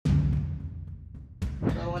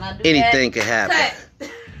So when I do anything that, can happen.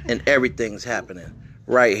 And everything's happening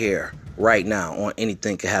right here, right now on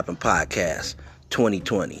Anything Can Happen Podcast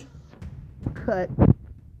 2020. Cut.